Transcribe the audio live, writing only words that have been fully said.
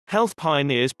Health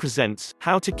Pioneers presents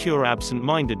How to Cure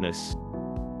Absent-Mindedness.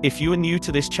 If you are new to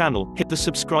this channel, hit the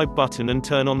subscribe button and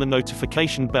turn on the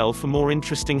notification bell for more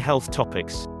interesting health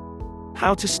topics.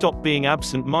 How to stop being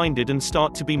absent-minded and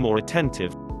start to be more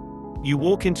attentive. You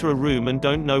walk into a room and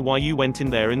don't know why you went in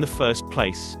there in the first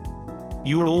place.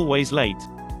 You are always late.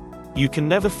 You can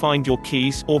never find your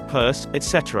keys or purse,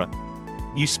 etc.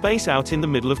 You space out in the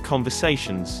middle of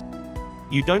conversations.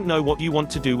 You don't know what you want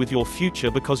to do with your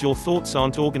future because your thoughts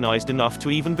aren't organized enough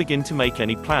to even begin to make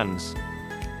any plans.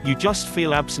 You just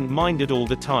feel absent-minded all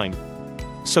the time.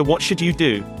 So what should you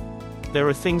do? There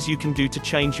are things you can do to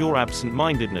change your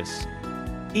absent-mindedness.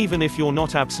 Even if you're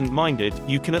not absent-minded,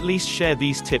 you can at least share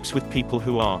these tips with people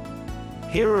who are.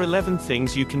 Here are 11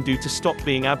 things you can do to stop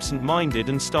being absent-minded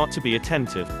and start to be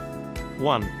attentive.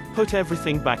 1. Put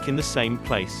everything back in the same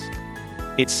place.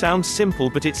 It sounds simple,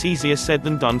 but it's easier said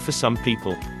than done for some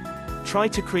people. Try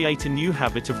to create a new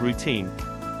habit of routine.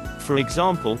 For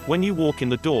example, when you walk in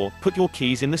the door, put your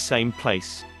keys in the same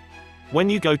place. When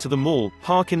you go to the mall,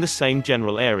 park in the same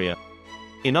general area.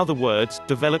 In other words,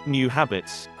 develop new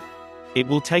habits. It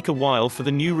will take a while for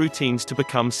the new routines to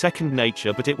become second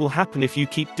nature, but it will happen if you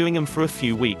keep doing them for a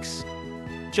few weeks.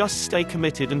 Just stay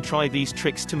committed and try these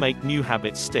tricks to make new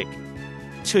habits stick.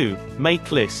 2.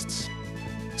 Make lists.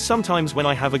 Sometimes when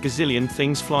I have a gazillion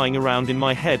things flying around in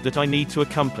my head that I need to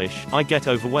accomplish, I get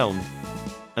overwhelmed.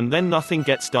 And then nothing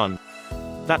gets done.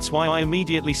 That's why I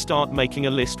immediately start making a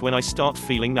list when I start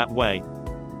feeling that way.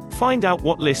 Find out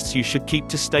what lists you should keep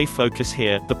to stay focused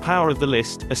here. The power of the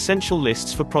list, essential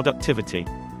lists for productivity.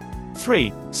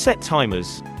 3. Set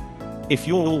timers. If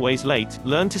you're always late,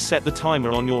 learn to set the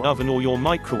timer on your oven or your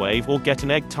microwave, or get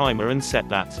an egg timer and set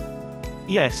that.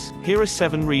 Yes, here are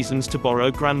 7 reasons to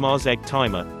borrow Grandma's egg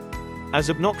timer. As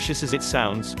obnoxious as it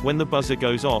sounds, when the buzzer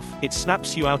goes off, it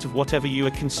snaps you out of whatever you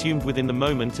are consumed with in the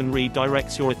moment and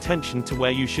redirects your attention to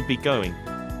where you should be going.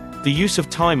 The use of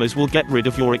timers will get rid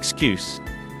of your excuse.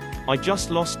 I just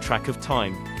lost track of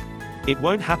time. It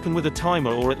won't happen with a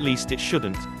timer, or at least it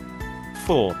shouldn't.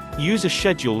 4. Use a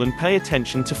schedule and pay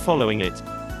attention to following it.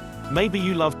 Maybe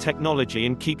you love technology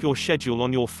and keep your schedule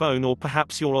on your phone, or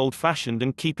perhaps you're old-fashioned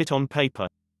and keep it on paper.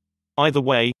 Either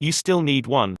way, you still need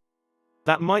one.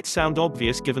 That might sound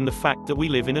obvious given the fact that we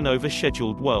live in an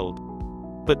overscheduled world.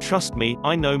 But trust me,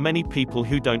 I know many people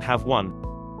who don't have one.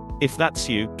 If that's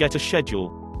you, get a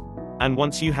schedule. And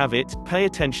once you have it, pay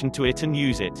attention to it and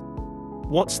use it.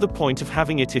 What's the point of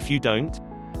having it if you don't?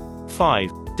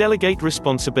 5. Delegate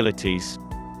responsibilities.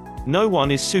 No one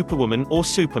is Superwoman or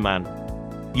Superman.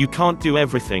 You can't do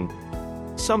everything.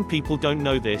 Some people don't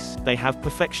know this, they have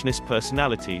perfectionist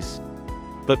personalities.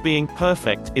 But being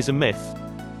perfect is a myth.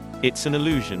 It's an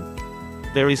illusion.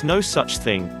 There is no such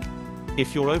thing.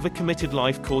 If your overcommitted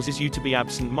life causes you to be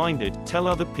absent-minded, tell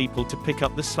other people to pick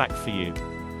up the slack for you.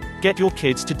 Get your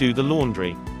kids to do the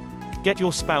laundry. Get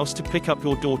your spouse to pick up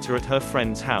your daughter at her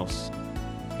friend's house.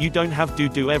 You don't have to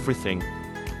do everything.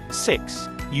 6.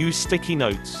 Use sticky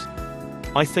notes.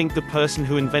 I think the person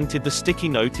who invented the sticky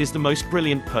note is the most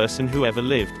brilliant person who ever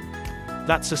lived.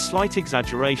 That's a slight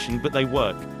exaggeration, but they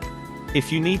work.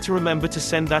 If you need to remember to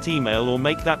send that email or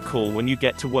make that call when you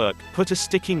get to work, put a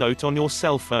sticky note on your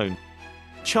cell phone.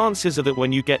 Chances are that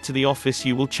when you get to the office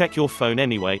you will check your phone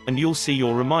anyway, and you'll see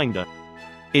your reminder.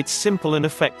 It's simple and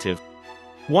effective.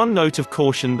 One note of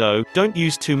caution though, don't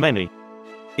use too many.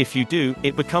 If you do,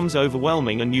 it becomes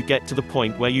overwhelming and you get to the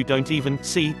point where you don't even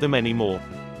see them anymore.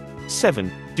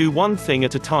 7. Do one thing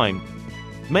at a time.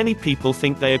 Many people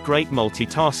think they are great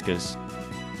multitaskers.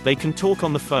 They can talk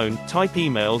on the phone, type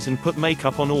emails and put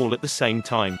makeup on all at the same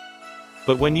time.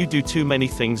 But when you do too many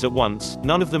things at once,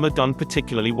 none of them are done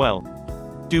particularly well.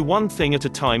 Do one thing at a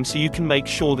time so you can make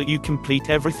sure that you complete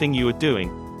everything you are doing.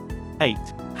 8.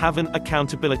 Have an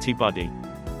accountability buddy.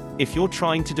 If you're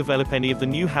trying to develop any of the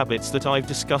new habits that I've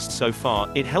discussed so far,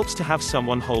 it helps to have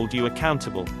someone hold you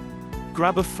accountable.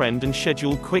 Grab a friend and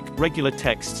schedule quick, regular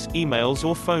texts, emails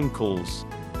or phone calls.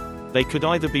 They could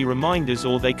either be reminders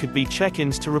or they could be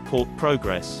check-ins to report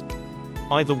progress.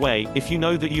 Either way, if you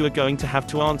know that you are going to have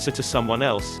to answer to someone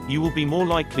else, you will be more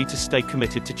likely to stay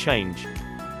committed to change.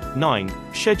 9.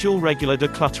 Schedule regular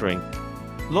decluttering.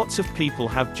 Lots of people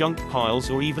have junk piles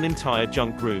or even entire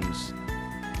junk rooms.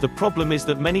 The problem is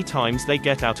that many times they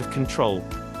get out of control.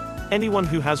 Anyone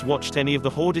who has watched any of the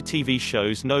hoarder TV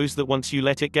shows knows that once you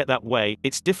let it get that way,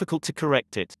 it's difficult to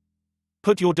correct it.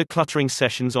 Put your decluttering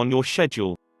sessions on your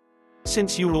schedule.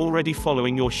 Since you're already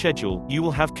following your schedule, you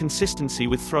will have consistency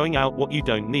with throwing out what you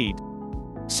don't need.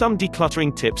 Some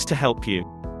decluttering tips to help you.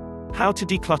 How to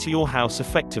declutter your house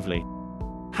effectively.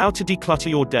 How to declutter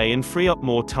your day and free up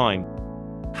more time.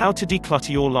 How to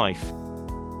declutter your life.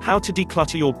 How to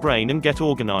declutter your brain and get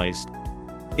organized.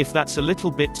 If that's a little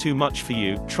bit too much for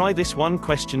you, try this one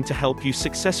question to help you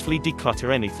successfully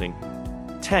declutter anything.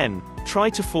 10. Try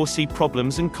to foresee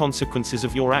problems and consequences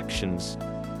of your actions.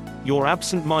 Your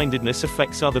absent-mindedness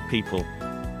affects other people.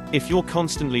 If you're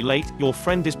constantly late, your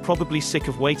friend is probably sick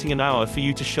of waiting an hour for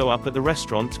you to show up at the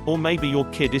restaurant, or maybe your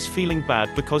kid is feeling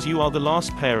bad because you are the last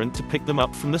parent to pick them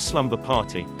up from the slumber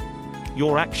party.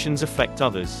 Your actions affect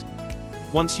others.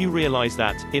 Once you realize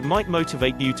that, it might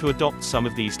motivate you to adopt some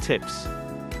of these tips.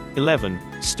 11.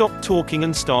 Stop talking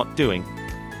and start doing.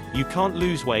 You can't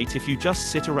lose weight if you just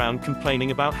sit around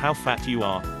complaining about how fat you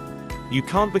are. You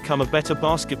can't become a better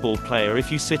basketball player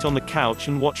if you sit on the couch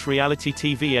and watch reality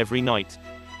TV every night.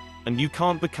 And you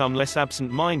can't become less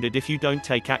absent-minded if you don't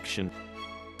take action.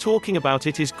 Talking about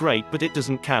it is great, but it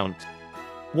doesn't count.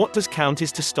 What does count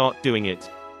is to start doing it.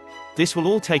 This will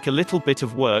all take a little bit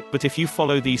of work, but if you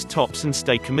follow these tips and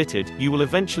stay committed, you will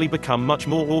eventually become much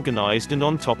more organized and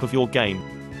on top of your game.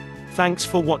 Thanks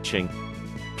for watching.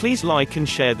 Please like and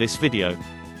share this video.